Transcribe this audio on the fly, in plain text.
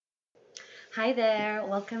Hi there,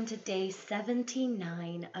 welcome to day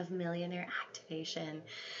 79 of Millionaire Activation.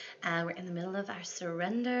 We're in the middle of our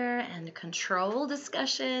surrender and control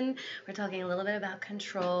discussion. We're talking a little bit about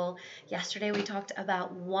control. Yesterday we talked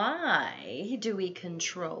about why do we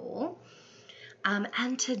control.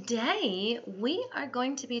 And today we are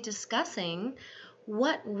going to be discussing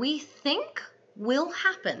what we think will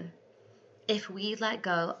happen if we let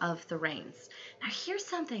go of the reins. Now here's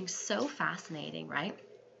something so fascinating, right?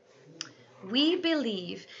 We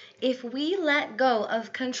believe if we let go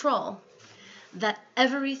of control, that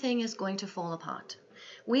everything is going to fall apart.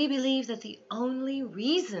 We believe that the only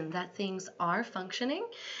reason that things are functioning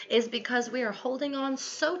is because we are holding on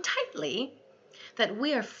so tightly that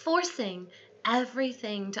we are forcing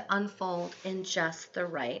everything to unfold in just the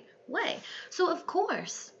right way. So, of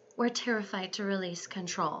course, we're terrified to release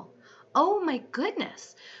control. Oh my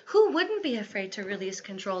goodness, who wouldn't be afraid to release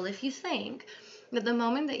control if you think that the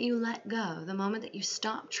moment that you let go, the moment that you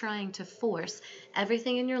stop trying to force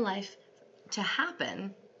everything in your life to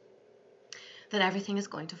happen, that everything is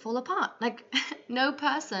going to fall apart. Like, no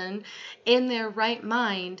person in their right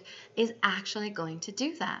mind is actually going to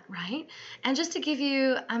do that, right? And just to give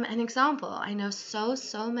you an example, I know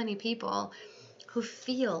so many people who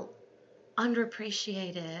feel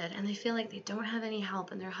underappreciated and they feel like they don't have any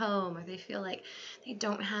help in their home, or they feel like they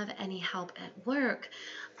don't have any help at work.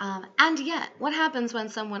 And yet, what happens when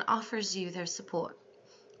someone offers you their support?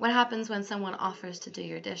 What happens when someone offers to do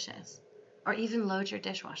your dishes or even load your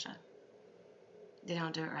dishwasher? They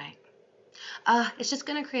don't do it right. It's just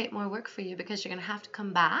going to create more work for you because you're going to have to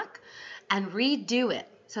come back and redo it.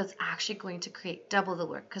 So it's actually going to create double the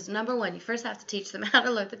work. Because number one, you first have to teach them how to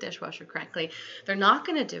load the dishwasher correctly. They're not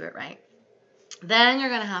going to do it right. Then you're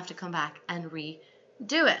going to have to come back and redo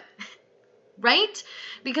it. Right?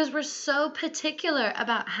 Because we're so particular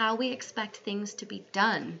about how we expect things to be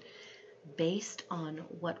done based on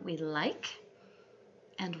what we like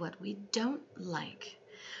and what we don't like.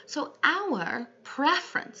 So our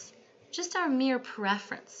preference, just our mere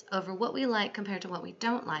preference over what we like compared to what we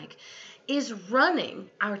don't like, is running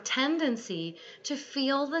our tendency to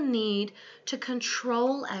feel the need to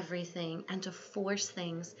control everything and to force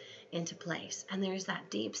things into place. And there's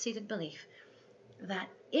that deep-seated belief that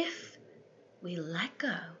if we let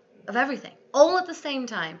go of everything all at the same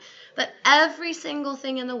time, that every single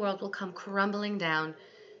thing in the world will come crumbling down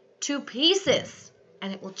to pieces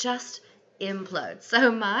and it will just implode.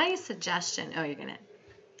 So my suggestion, I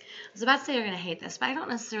was about to say you're going to hate this, but I don't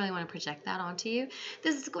necessarily want to project that onto you.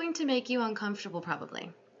 This is going to make you uncomfortable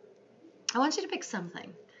probably. I want you to pick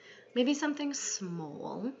something, maybe something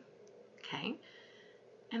small, okay?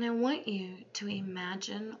 And I want you to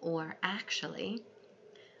imagine or actually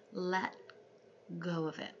let go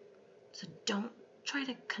of it. So don't try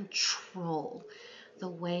to control the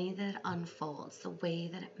way that it unfolds, the way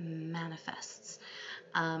that it manifests.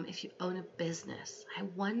 If you own a business, I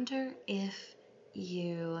wonder if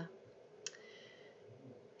you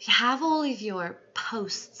have all of your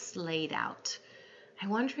posts laid out. I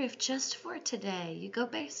wonder if just for today, you go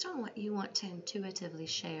based on what you want to intuitively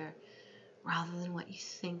share rather than what you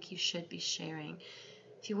think you should be sharing.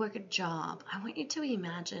 If you work a job, I want you to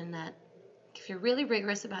imagine that if you're really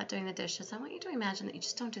rigorous about doing the dishes, I want you to imagine that you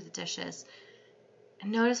just don't do the dishes.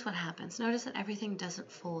 And notice what happens. Notice that everything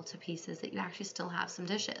doesn't fall to pieces, that you actually still have some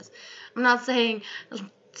dishes. I'm not saying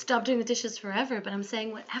stop doing the dishes forever, but I'm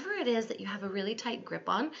saying whatever it is that you have a really tight grip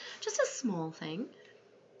on, just a small thing,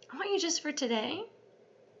 I want you just for today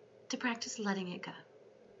to practice letting it go.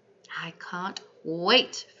 I can't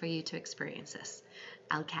wait for you to experience this.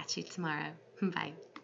 I'll catch you tomorrow. Bye.